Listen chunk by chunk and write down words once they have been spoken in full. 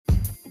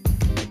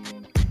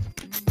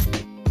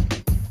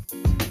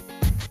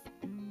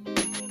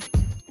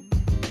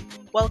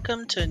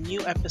Welcome to a new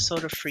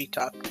episode of Free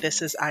Talk.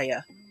 This is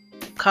Aya.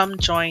 Come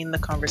join the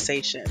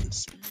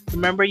conversations.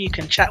 Remember, you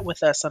can chat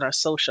with us on our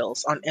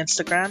socials on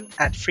Instagram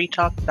at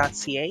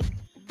freetalk.ca,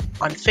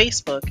 on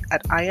Facebook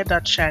at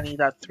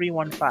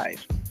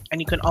aya.shani.315,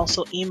 and you can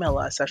also email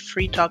us at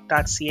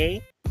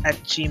freetalk.ca at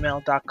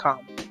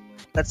gmail.com.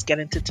 Let's get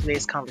into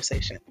today's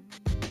conversation.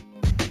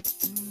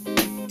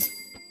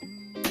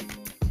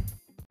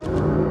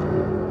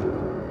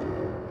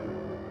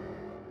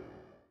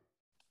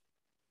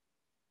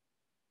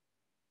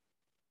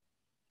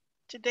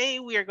 Today,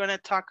 we are going to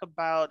talk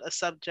about a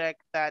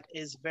subject that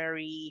is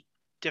very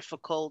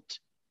difficult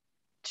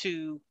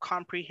to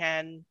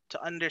comprehend,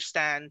 to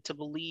understand, to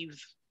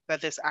believe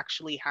that this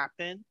actually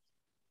happened.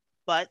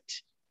 But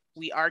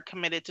we are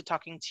committed to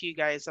talking to you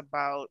guys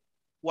about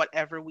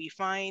whatever we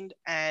find.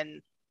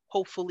 And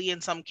hopefully,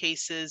 in some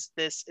cases,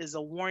 this is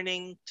a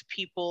warning to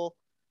people.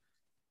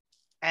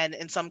 And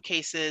in some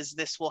cases,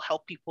 this will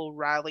help people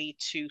rally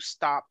to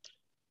stop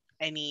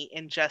any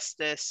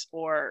injustice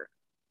or,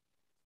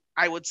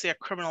 I would say, a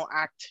criminal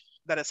act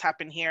that has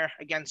happened here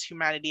against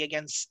humanity,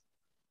 against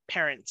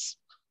parents.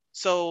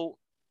 So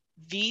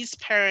these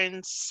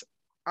parents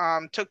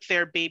took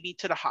their baby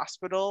to the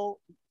hospital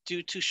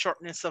due to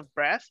shortness of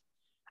breath.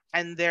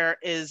 And there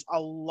is a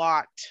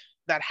lot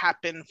that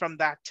happened from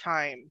that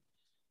time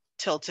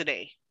till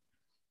today.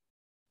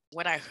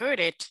 When I heard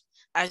it,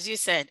 as you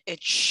said,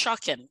 it's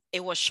shocking.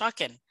 It was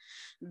shocking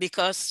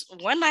because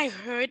when I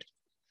heard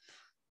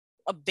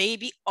a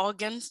baby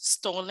organ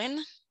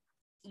stolen,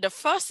 the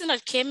first thing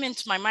that came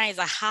into my mind is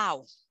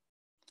how?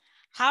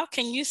 How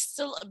can you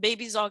steal a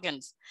baby's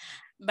organs?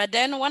 But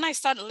then when I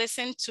started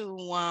listening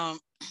to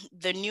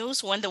the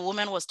news, when the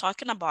woman was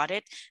talking about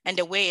it and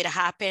the way it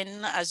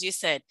happened, as you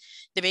said,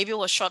 the baby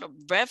was short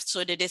of breath.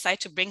 So they decided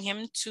to bring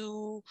him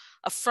to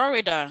a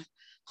Florida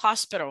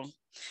hospital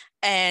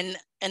and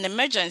an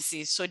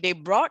emergency. So they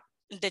brought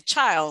the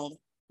child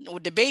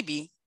with the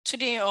baby to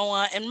the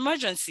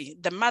emergency.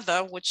 The mother,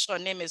 which her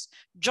name is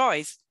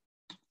Joyce,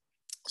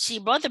 she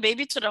brought the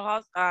baby to the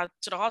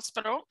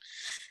hospital,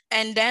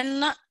 and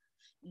then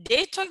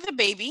they took the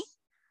baby,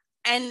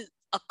 and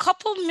a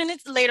couple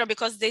minutes later,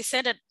 because they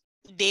said that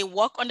they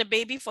work on the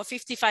baby for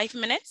 55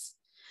 minutes,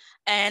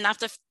 and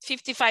after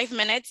 55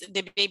 minutes,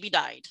 the baby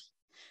died.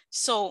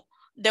 So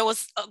there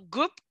was a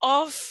group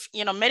of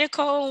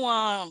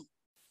medical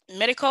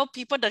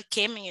people that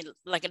came in,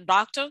 like a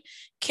doctor,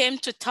 came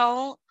to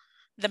tell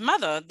the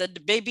mother that the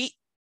baby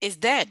is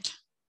dead.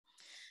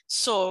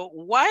 So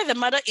while the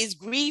mother is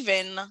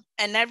grieving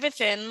and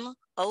everything,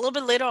 a little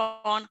bit later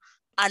on,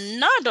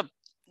 another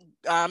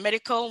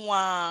medical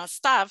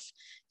staff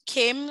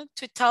came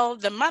to tell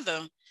the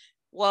mother,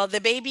 well,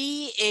 the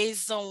baby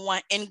is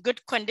in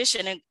good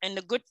condition, in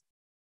a good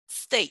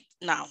state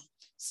now.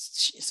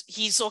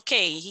 He's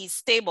okay, he's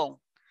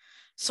stable.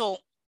 So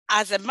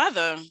as a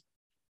mother,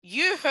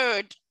 you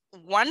heard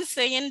one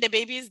saying the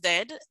baby is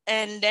dead,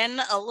 and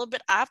then a little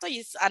bit after,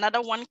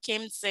 another one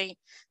came saying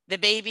the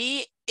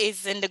baby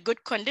is in the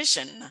good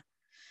condition.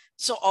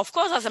 So of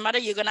course, as a mother,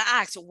 you're gonna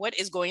ask, what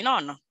is going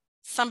on?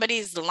 Somebody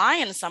is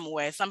lying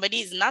somewhere. Somebody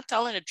is not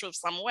telling the truth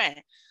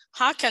somewhere.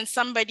 How can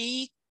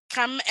somebody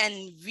come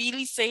and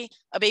really say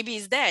a baby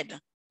is dead?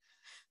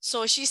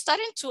 So she's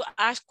starting to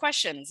ask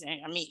questions.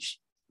 I mean,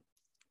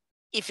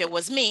 if it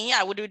was me,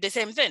 I would do the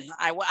same thing.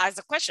 I would ask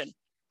the question,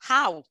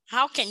 how?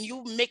 How can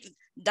you make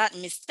that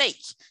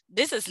mistake?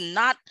 This is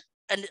not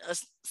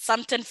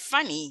something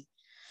funny.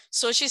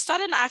 So she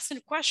started asking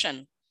the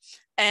question.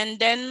 And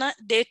then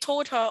they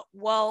told her,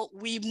 well,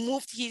 we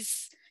moved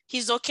he's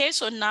okay.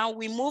 So now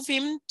we move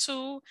him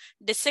to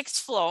the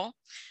 6th floor,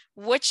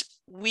 which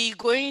we're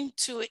going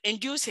to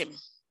induce him.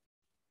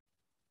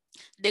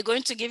 They're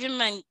going to give him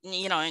an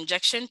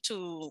injection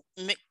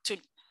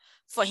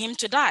for him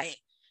to die.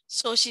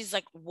 So she's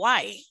like,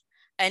 why?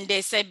 And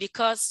they said,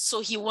 because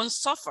so he won't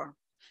suffer,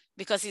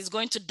 because he's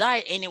going to die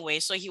anyway,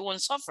 so he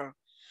won't suffer.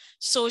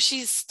 So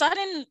she's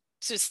starting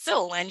to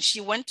still, and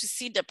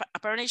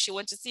apparently she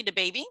went to see the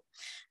baby,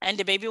 and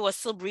the baby was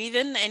still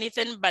breathing,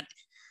 anything, but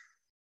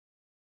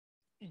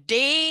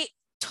they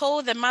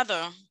told the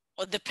mother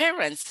or the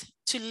parents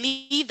to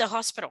leave the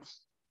hospital.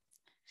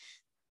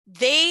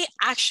 They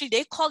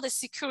called the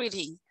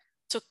security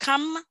to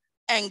come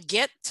and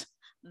get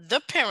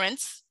the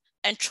parents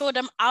and throw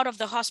them out of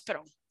the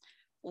hospital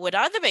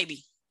without the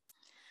baby.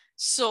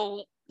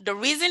 So the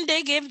reason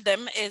they gave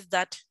them is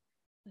that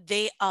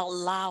they are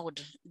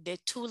loud. They're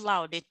too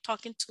loud. They're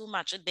talking too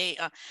much. They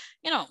are,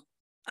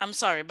 I'm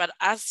sorry, but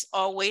as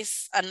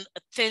always, and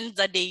things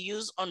that they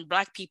use on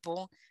Black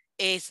people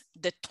is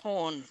the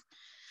tone.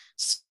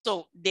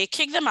 So they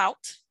kicked them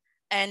out.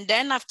 And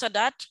then after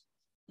that,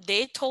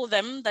 they told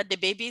them that the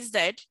baby is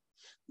dead,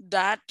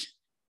 that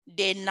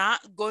they're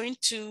not going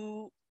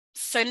to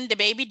send the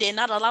baby. They're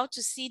not allowed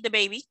to see the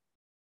baby.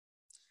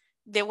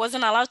 They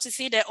wasn't allowed to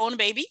see their own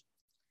baby.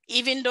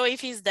 Even though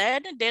if he's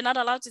dead, they're not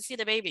allowed to see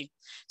the baby.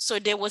 So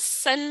they will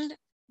send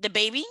the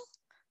baby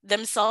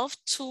themselves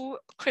to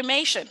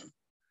cremation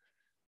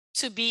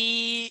to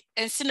be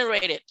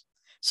incinerated.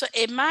 So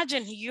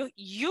imagine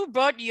you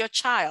brought your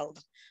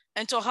child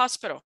into a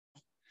hospital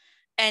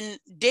and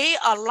they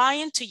are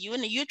lying to you,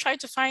 and you try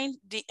to find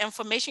the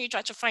information, you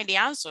try to find the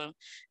answer,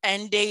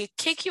 and they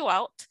kick you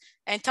out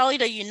and tell you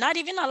that you're not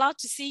even allowed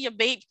to see your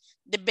baby,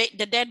 the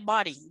dead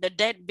body, the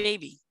dead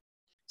baby.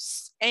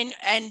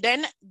 And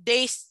then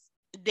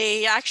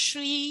they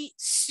actually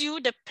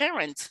sue the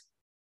parent.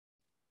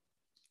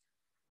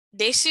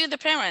 They sue the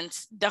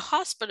parents. The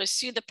hospital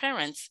sue the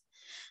parents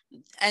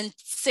and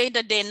say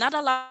that they're not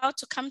allowed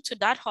to come to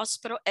that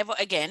hospital ever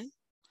again.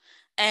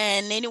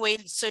 And anyway,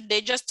 so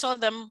they just told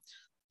them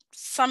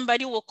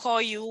somebody will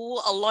call you,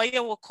 a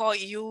lawyer will call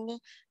you,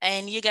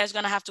 and you guys are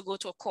gonna have to go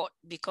to a court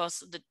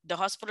because the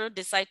hospital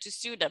decided to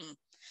sue them.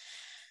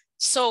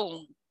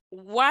 So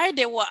while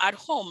they were at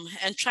home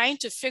and trying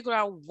to figure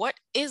out what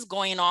is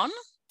going on,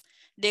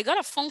 they got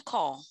a phone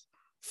call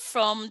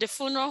from the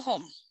funeral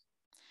home,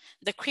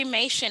 the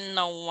cremation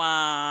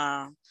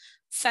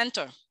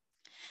center.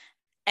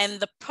 And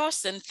the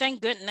person,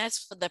 thank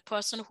goodness for the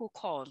person who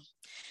called.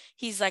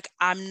 He's like,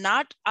 I'm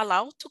not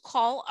allowed to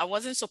call. I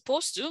wasn't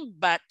supposed to,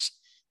 but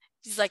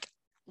he's like,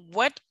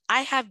 what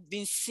I have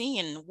been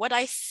seeing, what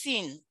I've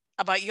seen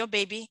about your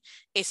baby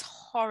is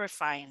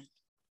horrifying.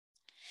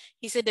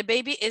 He said the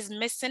baby is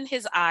missing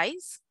his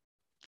eyes.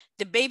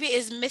 The baby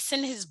is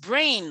missing his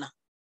brain.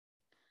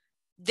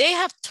 They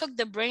have took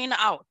the brain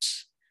out,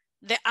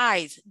 the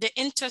eyes, the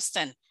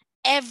intestine,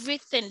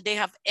 everything. They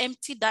have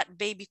emptied that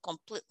baby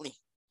completely.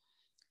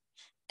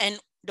 And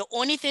the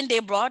only thing they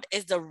brought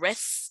is the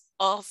rest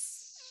of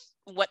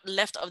what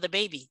left of the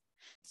baby.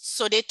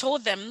 So they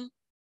told them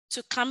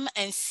to come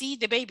and see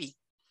the baby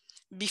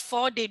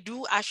before they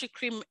do actually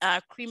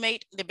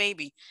cremate the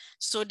baby.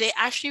 So they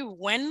actually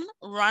went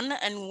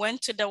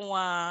to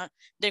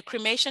the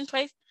cremation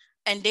place,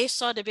 and they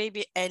saw the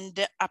baby,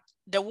 and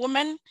the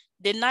woman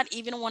did not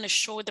even want to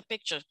show the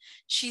picture.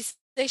 She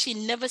said she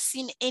never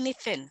seen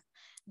anything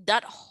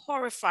that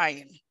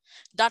horrifying,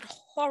 that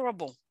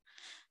horrible.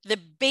 The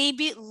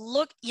baby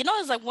look,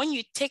 it's like when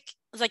it's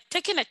like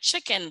taking a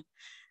chicken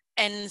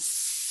and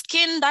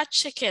skin that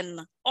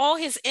chicken, all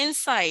his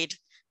inside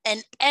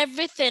and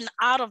everything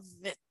out of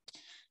it,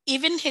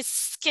 even his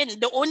skin.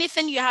 The only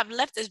thing you have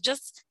left is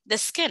just the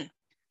skin.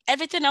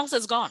 Everything else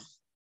is gone.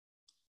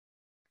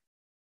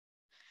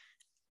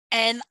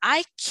 And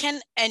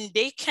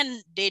they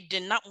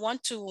did not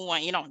want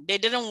to, they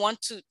didn't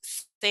want to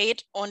say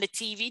it on the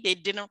TV. They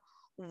didn't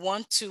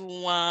want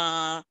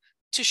to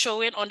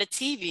show it on the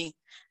TV.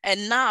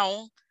 And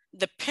now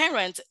the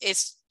parent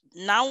is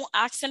now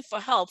asking for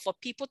help for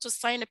people to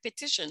sign a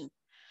petition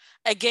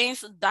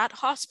against that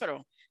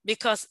hospital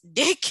because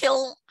they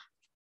kill,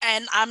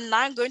 and I'm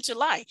not going to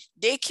lie,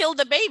 they killed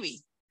the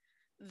baby.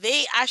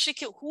 They actually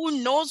killed,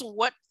 who knows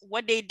what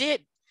they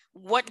did,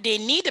 what they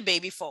need the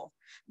baby for.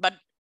 But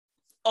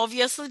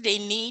obviously they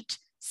need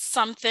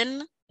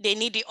something, they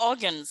need the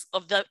organs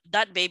of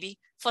that baby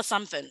for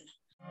something.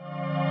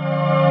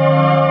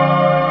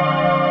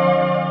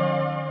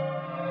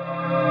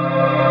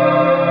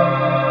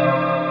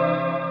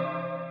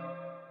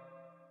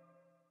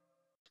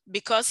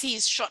 Because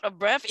he's short of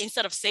breath,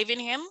 instead of saving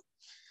him,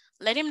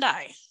 let him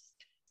die.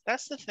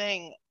 That's the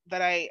thing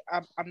that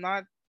I'm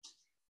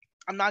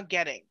not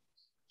getting.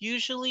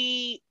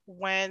 Usually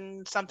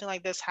when something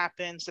like this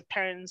happens, the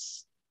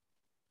parents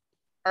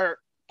are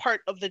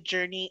part of the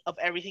journey of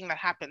everything that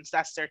happens.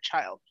 That's their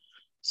child.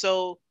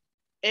 So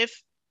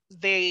if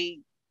they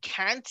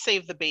can't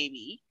save the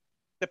baby,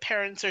 the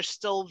parents are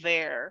still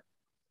there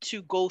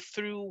to go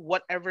through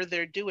whatever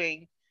they're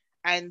doing,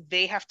 and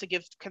they have to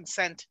give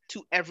consent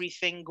to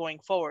everything going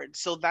forward.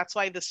 So that's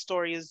why this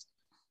story is,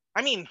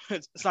 I mean,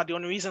 it's not the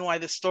only reason why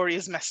this story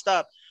is messed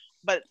up,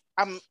 but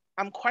I'm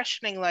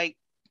questioning, like,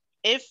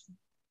 if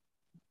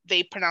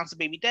they pronounce the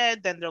baby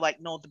dead, then they're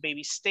like, no, the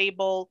baby's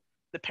stable,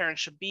 the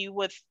parents should be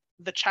with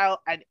the child.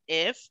 And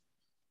if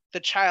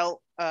the child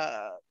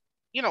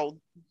you know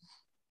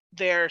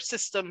their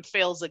system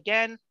fails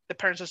again, the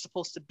parents are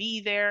supposed to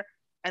be there.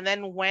 And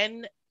then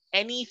when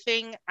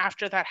anything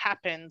after that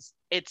happens,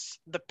 it's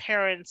the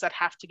parents that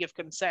have to give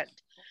consent,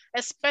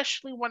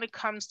 especially when it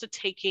comes to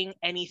taking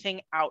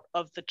anything out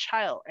of the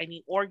child,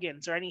 any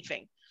organs or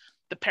anything.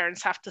 The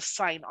parents have to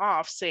sign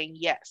off saying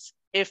yes.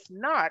 If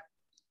not,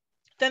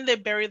 then they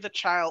bury the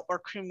child or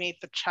cremate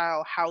the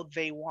child how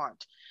they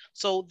want.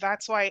 So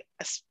that's why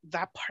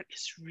that part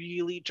is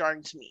really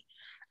jarring to me.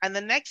 And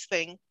the next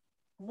thing,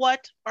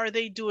 what are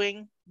they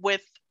doing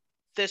with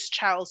this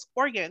child's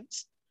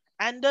organs?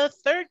 And the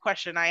third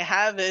question I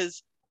have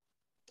is,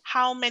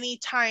 how many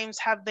times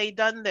have they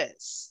done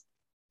this?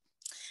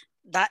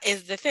 That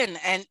is the thing.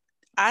 And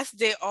as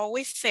they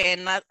always say,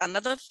 and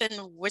another thing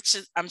which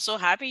is, I'm so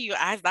happy you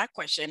asked that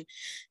question,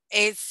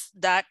 is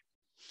that,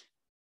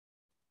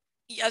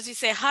 as you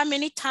say, how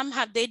many times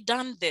have they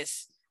done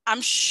this?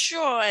 I'm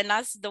sure, and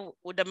as the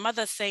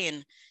mother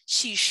saying,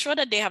 she's sure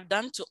that they have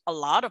done to a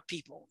lot of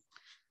people.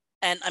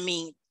 And I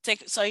mean,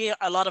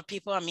 a lot of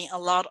people, I mean, a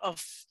lot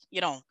of,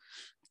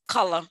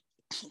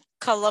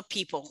 color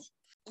people.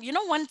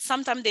 When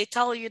sometimes they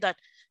tell you that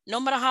No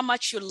matter how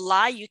much you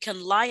lie, you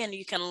can lie and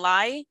you can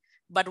lie,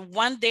 but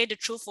one day the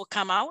truth will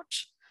come out.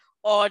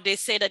 Or they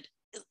say that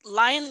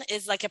lying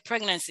is like a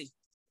pregnancy.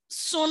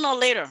 Sooner or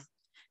later,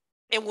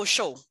 it will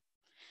show.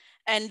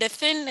 And the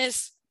thing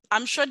is,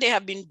 I'm sure they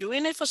have been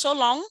doing it for so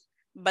long,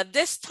 but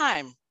this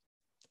time,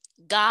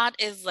 God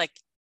is like,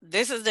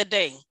 this is the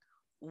day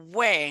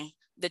where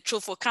the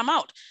truth will come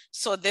out.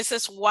 So this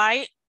is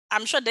why,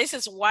 I'm sure this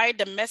is why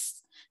the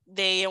mess,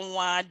 they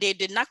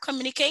did not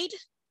communicate.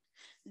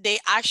 They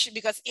actually,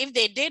 because if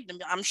they did,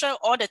 I'm sure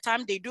all the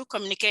time they do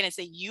communicate and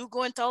say, you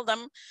go and tell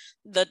them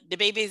that the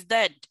baby is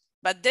dead.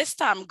 But this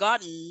time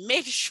God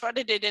made sure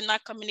that they did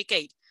not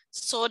communicate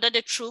so that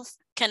the truth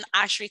can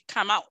actually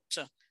come out,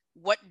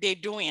 what they're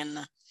doing.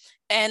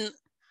 And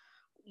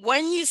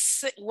when you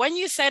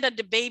say that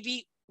the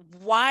baby,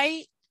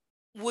 why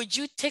would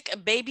you take a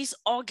baby's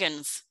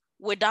organs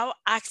without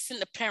asking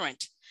the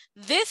parent?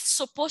 This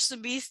supposed to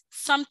be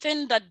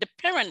something that the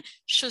parent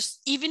should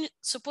even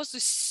supposed to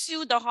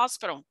sue the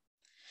hospital,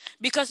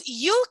 because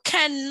you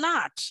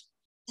cannot,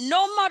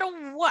 no matter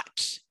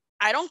what,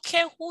 I don't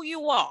care who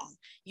you are.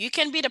 You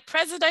can be the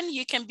president,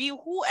 you can be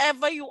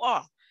whoever you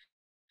are.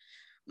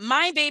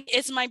 My baby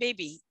is my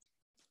baby.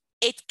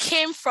 It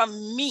came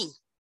from me.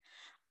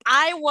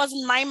 I was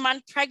 9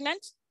 months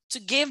pregnant to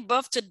give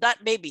birth to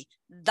that baby.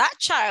 That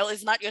child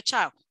is not your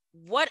child.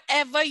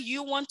 Whatever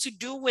you want to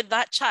do with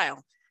that child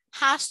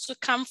has to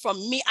come from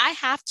me. I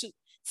have to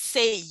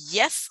say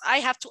yes. I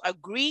have to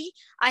agree.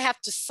 I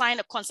have to sign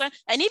a consent.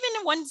 And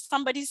even when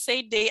somebody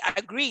say they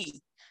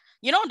agree,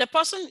 you know, the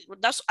person,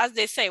 that's as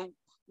they say,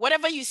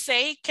 whatever you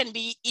say can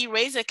be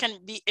erased, it can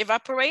be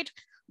evaporated,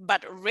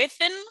 but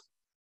written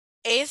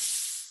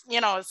is, you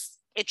know,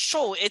 it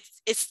shows,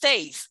 it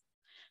stays.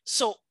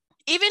 So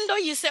even though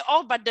you say,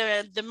 oh, but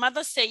the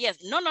mother say yes.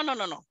 No.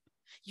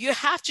 You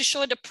have to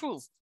show the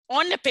proof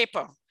on the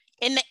paper,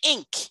 in the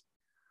ink,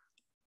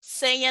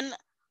 saying,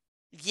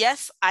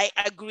 yes, I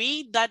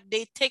agree that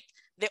they take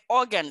the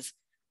organs.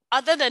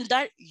 Other than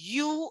that,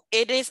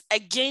 it is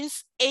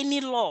against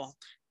any law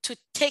to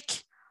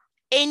take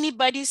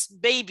anybody's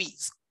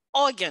baby's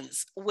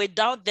organs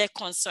without their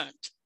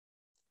consent.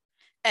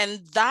 And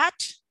that,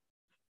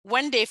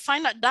 when they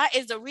find out, that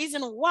is the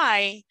reason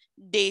why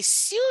they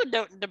sue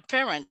the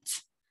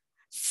parents,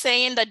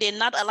 saying that they're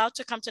not allowed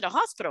to come to the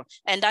hospital.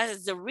 And that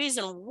is the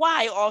reason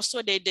why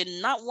also they did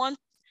not want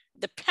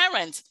the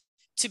parents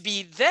to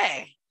be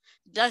there.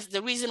 That's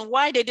the reason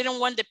why they didn't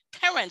want the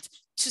parents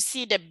to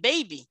see the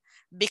baby,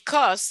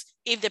 because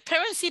if the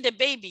parents see the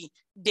baby,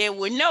 they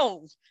will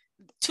know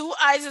 2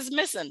 eyes is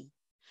missing,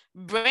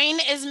 brain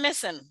is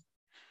missing,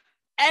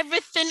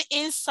 everything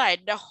inside,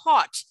 the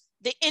heart,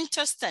 the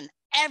intestine,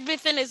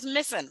 everything is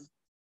missing.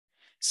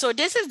 So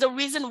this is the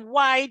reason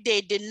why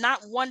they did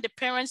not want the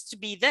parents to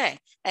be there.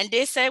 And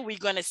they said, we're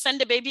going to send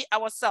the baby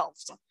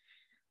ourselves.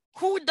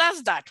 Who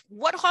does that?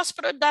 What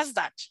hospital does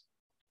that?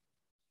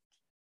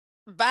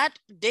 But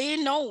they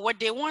know what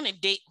they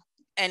wanted.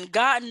 And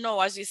God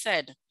knows, as you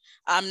said,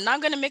 I'm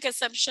not going to make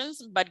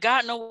exceptions, but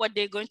God knows what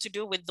they're going to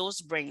do with those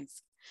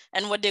brains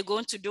and what they're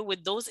going to do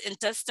with those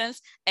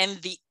intestines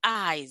and the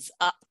eyes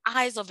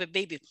of a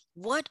baby.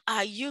 What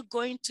are you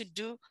going to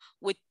do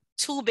with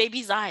 2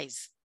 babies'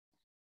 eyes?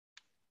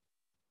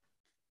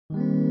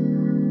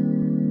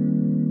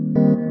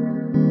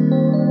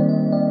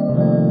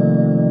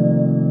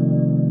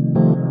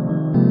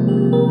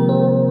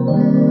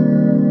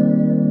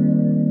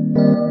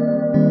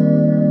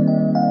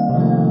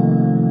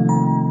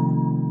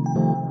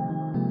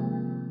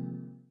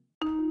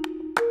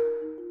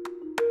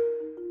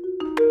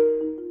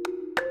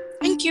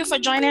 Thank you for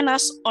joining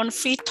us on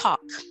Free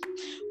Talk.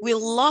 We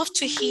love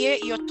to hear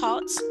your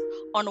thoughts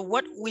on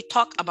what we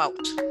talk about.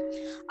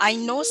 I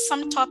know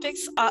some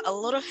topics are a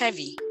little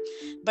heavy,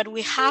 but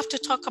we have to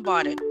talk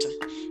about it.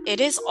 It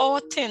is all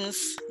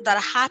things that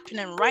are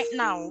happening right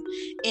now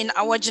in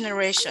our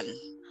generation.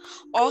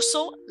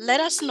 Also, let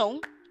us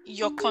know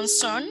your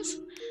concerns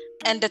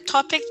and the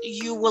topic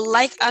you would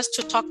like us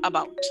to talk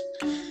about.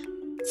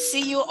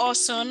 See you all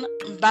soon.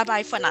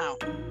 Bye-bye for now.